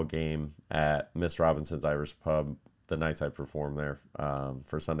football game at Miss Robinson's Irish Pub the nights I perform there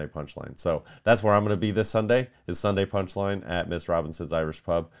for Sunday Punchline. So that's where I'm going to be this Sunday, is Sunday Punchline at Miss Robinson's Irish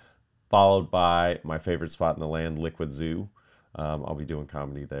Pub, followed by my favorite spot in the land, Liquid Zoo. I'll be doing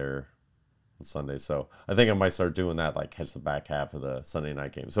comedy there on Sunday. So I think I might start doing that, like catch the back half of the Sunday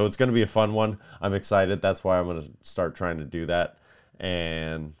night game. So it's going to be a fun one. I'm excited. That's why I'm going to start trying to do that.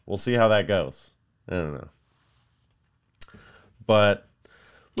 And we'll see how that goes. I don't know. But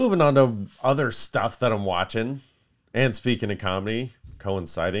moving on to other stuff that I'm watching, and speaking of comedy,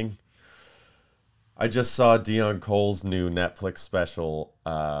 coinciding, I just saw Dion Cole's new Netflix special,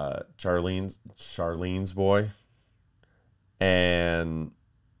 Charlene's Boy, and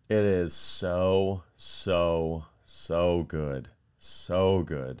it is so good. So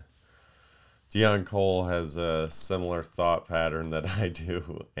good. Dion Cole has a similar thought pattern that I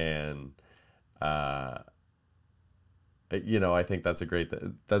do, and I think that's a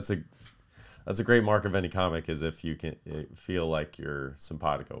That's a great mark of any comic, is if you can feel like you're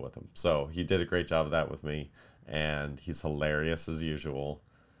simpatico with him. So he did a great job of that with me, and he's hilarious as usual.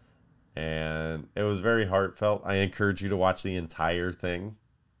 And it was very heartfelt. I encourage you to watch the entire thing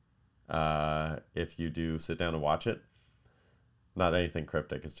if you do sit down and watch it. Not anything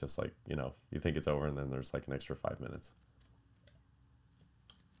cryptic. It's just like, you think it's over and then there's like an extra 5 minutes.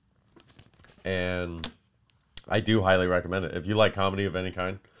 And I do highly recommend it. If you like comedy of any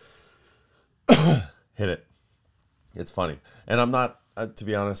kind, hit it. It's funny. And I'm not, to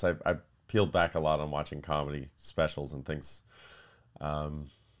be honest, I peeled back a lot on watching comedy specials and things,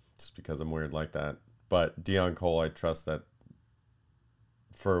 just because I'm weird like that. But Dion Cole, I trust that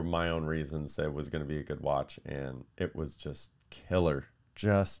for my own reasons, it was going to be a good watch. And it was just killer.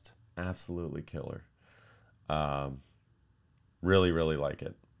 Just absolutely killer. Really, really like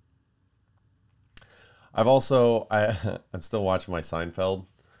it. I'm still watching my Seinfeld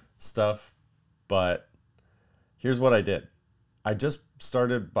stuff, but here's what I did. I just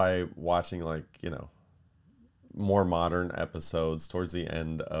started by watching more modern episodes towards the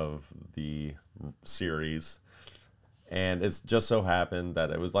end of the series. And it's just so happened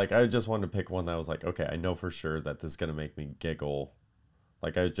that it was like, I just wanted to pick one that was like, okay, I know for sure that this is going to make me giggle.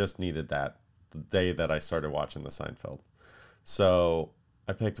 Like, I just needed that the day that I started watching the Seinfeld. So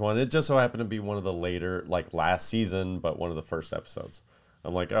I picked one. It just so happened to be one of the later, like last season, but one of the first episodes.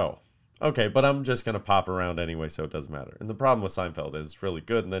 I'm like, oh, okay, but I'm just going to pop around anyway, so it doesn't matter. And the problem with Seinfeld is it's really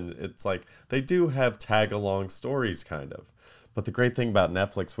good. And then it's like, they do have tag along stories, kind of. But the great thing about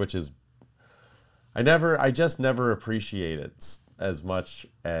Netflix, which is, I just never appreciate it as much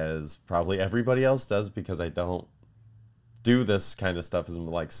as probably everybody else does, because I don't do this kind of stuff as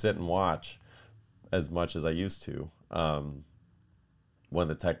like sit and watch as much as I used to. When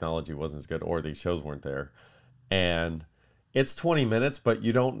the technology wasn't as good or these shows weren't there. And it's 20 minutes, but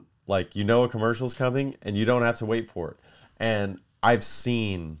you don't a commercial's coming and you don't have to wait for it. And I've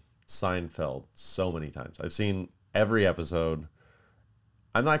seen Seinfeld so many times. I've seen every episode.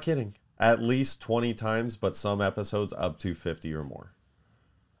 I'm not kidding. At least 20 times, but some episodes up to 50 or more.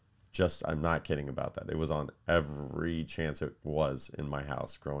 I'm not kidding about that. It was on every chance it was in my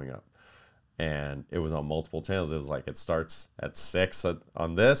house growing up. And it was on multiple channels. It was like, it starts at 6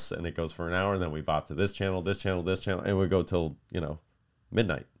 on this, and it goes for an hour, and then we bop to this channel, this channel, this channel, and we go till,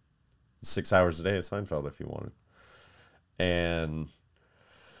 midnight. 6 hours a day of Seinfeld if you wanted. And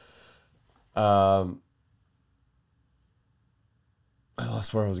I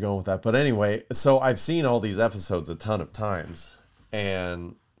lost where I was going with that. But anyway, so I've seen all these episodes a ton of times,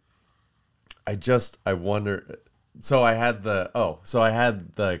 and I wonder. So I had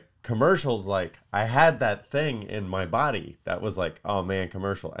the commercials. Like, I had that thing in my body that was like, oh man,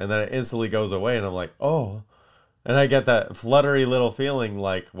 commercial, and then it instantly goes away, and I'm like, oh, and I get that fluttery little feeling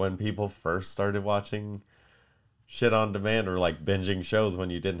like when people first started watching shit on demand or like binging shows when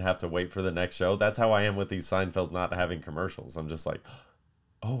you didn't have to wait for the next show. That's how I am with these Seinfeld not having commercials. I'm just like,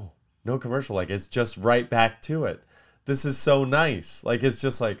 oh, no commercial, like it's just right back to it. This is so nice. Like, it's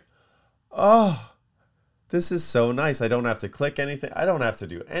just like, oh, this is so nice. I don't have to click anything. I don't have to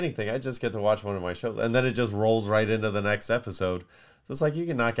do anything. I just get to watch one of my shows. And then it just rolls right into the next episode. So it's like you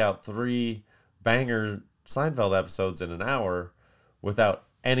can knock out 3 banger Seinfeld episodes in an hour without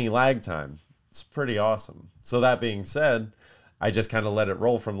any lag time. It's pretty awesome. So that being said, I just kind of let it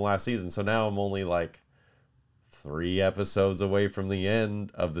roll from the last season. So now I'm only like 3 episodes away from the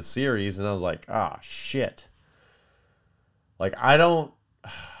end of the series. And I was like, ah, shit. Like, I don't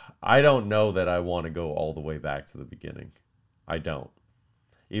know that I want to go all the way back to the beginning. I don't.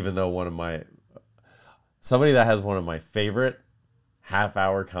 Even though somebody that has one of my favorite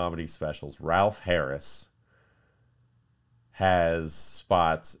half-hour comedy specials, Ralph Harris, has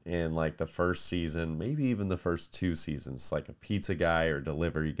spots in like the first season, maybe even the first 2 seasons, like a pizza guy or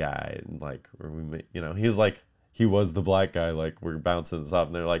delivery guy, and like, he's like, he was the black guy, like, we're bouncing this off,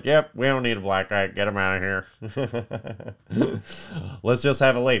 and they're like, yep, we don't need a black guy, get him out of here. Let's just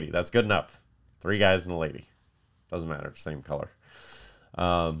have a lady, that's good enough. 3 guys and a lady, doesn't matter, same color.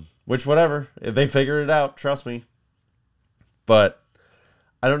 Which, whatever, they figured it out, trust me. But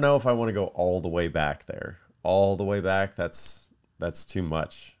I don't know if I want to go all the way back there. All the way back, that's too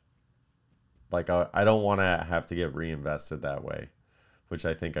much. Like, I don't want to have to get reinvested that way, which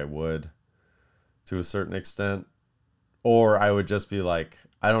I think I would to a certain extent. Or I would just be like,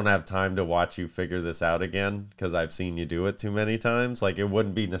 I don't have time to watch you figure this out again because I've seen you do it too many times. Like, it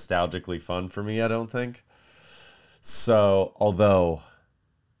wouldn't be nostalgically fun for me, I don't think. So, although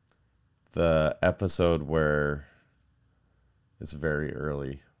the episode where it's very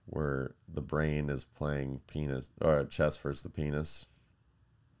early, where the brain is playing penis or chess versus the penis,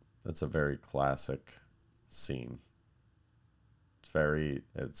 That's a very classic scene.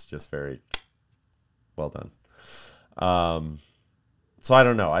 It's just very well done. So I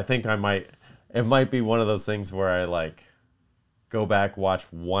don't know. I think it might be one of those things where I like go back, watch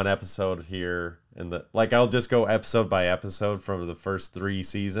one episode here, and I'll just go episode by episode from the first 3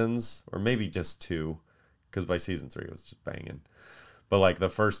 seasons, or maybe just 2, because by season 3 it was just banging. But like the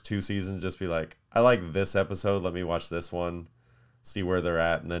first 2 seasons, just be like, I like this episode, let me watch this one, see where they're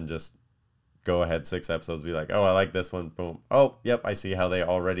at, and then just go ahead 6 episodes, be like, oh, I like this one, boom. Oh, yep, I see how they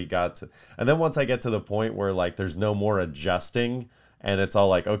already got to. And then once I get to the point where like there's no more adjusting, and it's all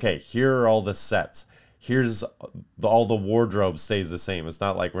like, okay, here are all the sets. Here's all the wardrobe stays the same. It's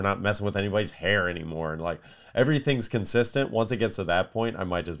not like we're not messing with anybody's hair anymore, and like everything's consistent. Once it gets to that point, I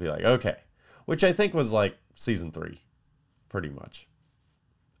might just be like, okay, which I think was like season 3, pretty much.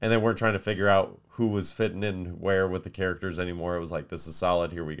 And they weren't trying to figure out who was fitting in where with the characters anymore. It was like, this is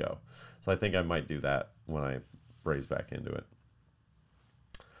solid, here we go. So I think I might do that when I braze back into it.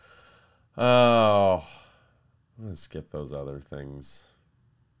 Oh, I'm going to skip those other things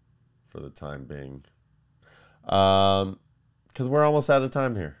for the time being. Because we're almost out of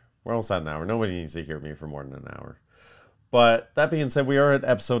time here. We're almost at an hour. Nobody needs to hear me for more than an hour. But that being said, we are at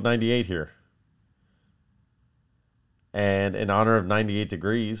episode 98 here. And in honor of 98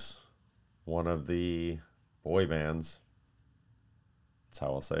 Degrees, one of the boy bands, that's how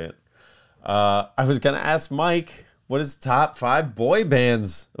I'll say it, I was going to ask Mike what his top 5 boy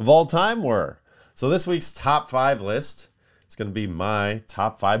bands of all time were. So this week's top 5 list is going to be my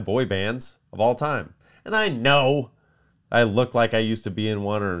top 5 boy bands of all time. And I know I look like I used to be in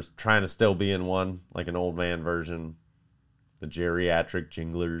one, or trying to still be in one, like an old man version. The geriatric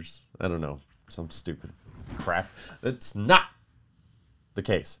jinglers. I don't know. Some stupid crap. It's not the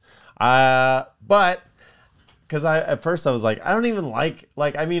case. But because at first I was like, I don't even like,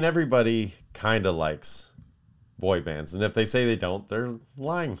 I mean, everybody kind of likes boy bands. And if they say they don't, they're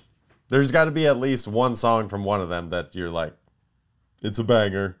lying. There's got to be at least one song from one of them that you're like, it's a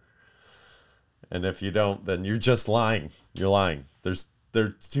banger. And if you don't, then you're just lying. You're lying. There's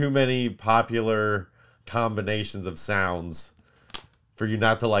too many popular combinations of sounds for you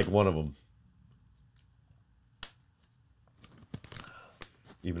not to like one of them.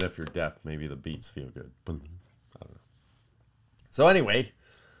 Even if you're deaf, maybe the beats feel good. I don't know. So anyway,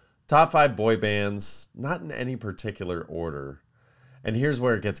 top 5 boy bands, not in any particular order. And here's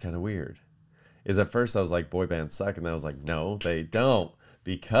where it gets kind of weird. Is at first I was like, boy bands suck. And then I was like, no, they don't.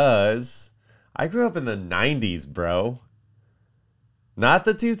 Because I grew up in the 90s, bro. Not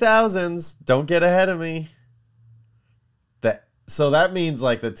the 2000s. Don't get ahead of me. So that means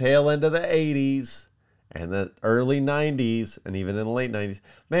like the tail end of the 80s and the early 90s and even in the late 90s.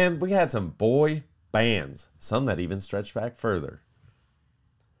 Man, we had some boy bands. Some that even stretch back further.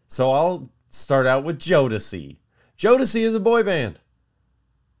 So I'll start out with Jodeci. Jodeci is a boy band.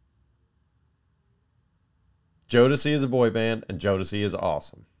 Jodeci is a boy band, and Jodeci is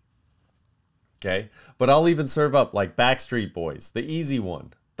awesome. Okay? But I'll even serve up like Backstreet Boys, the easy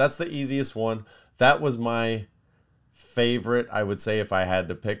one. That's the easiest one. That was my favorite, I would say, if I had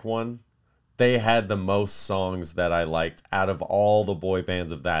to pick one. They had the most songs that I liked out of all the boy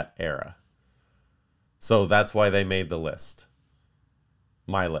bands of that era. So that's why they made the list.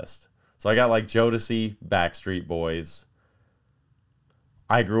 My list. So I got like Jodeci, Backstreet Boys.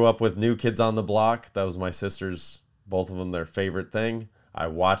 I grew up with New Kids on the Block. That was my sister's, both of them, their favorite thing. I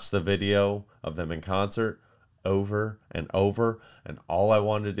watched the video of them in concert over and over, and all I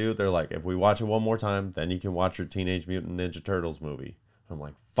wanted to do, they're like, if we watch it one more time, then you can watch your Teenage Mutant Ninja Turtles movie. I'm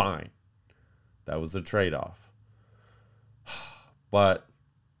like, fine. That was the trade-off. But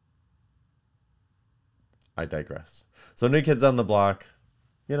I digress. So New Kids on the Block,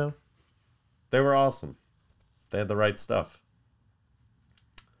 you know, they were awesome. They had the right stuff.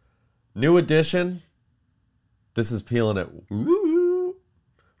 New Edition, this is peeling it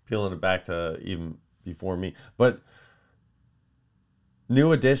back to even before me. But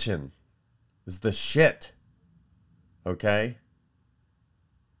New Edition was the shit. Okay?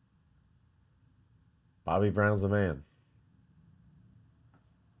 Bobby Brown's the man.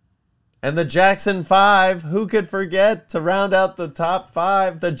 And the Jackson 5, who could forget to round out the top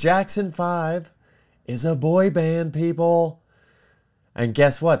 5? The Jackson 5 is a boy band, people. And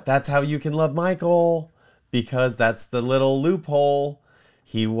guess what? That's how you can love Michael. Because that's the little loophole.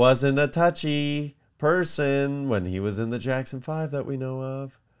 He wasn't a touchy person when he was in the Jackson 5 that we know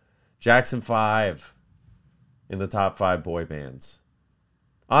of. Jackson 5 in the top 5 boy bands.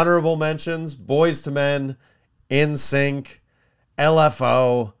 Honorable mentions, Boyz II Men, NSYNC,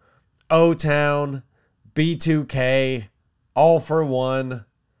 LFO, O-Town, B2K, All for One,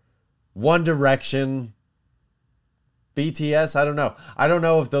 One Direction, BTS. I don't know. I don't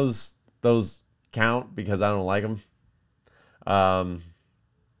know if those count because I don't like them.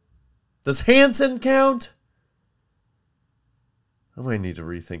 Does Hanson count? I might need to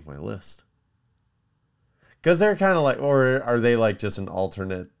rethink my list. Because they're kind of like, or are they like just an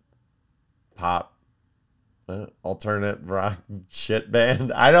alternate pop, alternate rock shit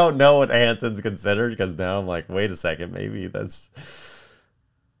band? I don't know what Hanson's considered because now I'm like, wait a second, maybe that's,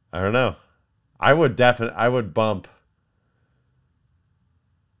 I don't know. I would bump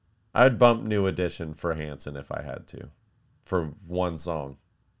New Edition for Hanson if I had to, for one song.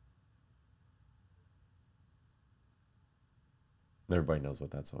 Everybody knows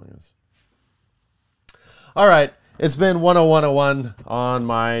what that song is. All right, it's been 10101 on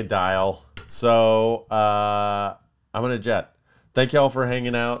my dial. So I'm gonna jet. Thank y'all for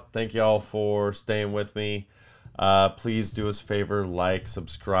hanging out. Thank y'all for staying with me. Please do us a favor, like,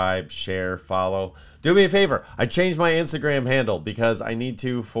 subscribe, share, follow. Do me a favor. I changed my Instagram handle because I need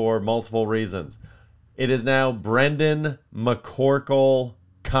to for multiple reasons. It is now Brendan McCorkle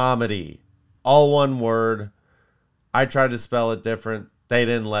Comedy. All one word. I tried to spell it different. They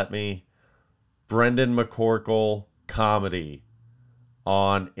didn't let me. Brendan McCorkle Comedy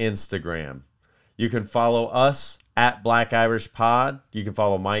on Instagram. You can follow us at Black Irish Pod. You can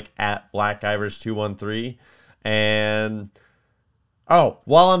follow Mike at Black Irish 213. And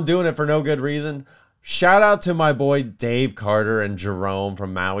while I'm doing it for no good reason, shout out to my boy Dave Carter and Jerome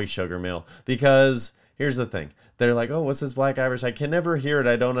from Maui Sugar Mill. Because here's the thing. They're like, oh, what's this Black Irish? I can never hear it.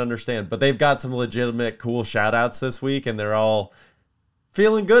 I don't understand. But they've got some legitimate cool shout outs this week, and they're all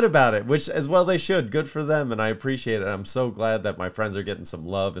feeling good about it, which as well they should. Good for them, and I appreciate it. I'm so glad that my friends are getting some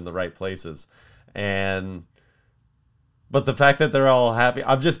love in the right places. But the fact that they're all happy,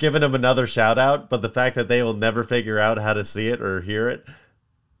 I'm just giving them another shout out, but the fact that they will never figure out how to see it or hear it,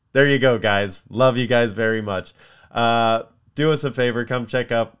 there you go, guys. Love you guys very much. Do us a favor, come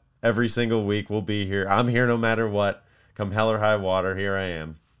check up every single week. We'll be here. I'm here no matter what. Come hell or high water, here I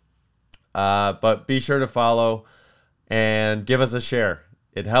am. But be sure to follow and give us a share.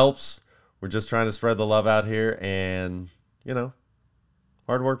 It helps. We're just trying to spread the love out here, and,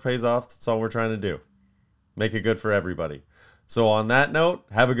 hard work pays off. That's all we're trying to do. Make it good for everybody. So on that note,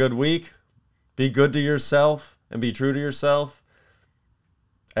 have a good week. Be good to yourself and be true to yourself.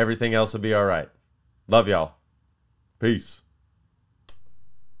 Everything else will be all right. Love y'all. Peace.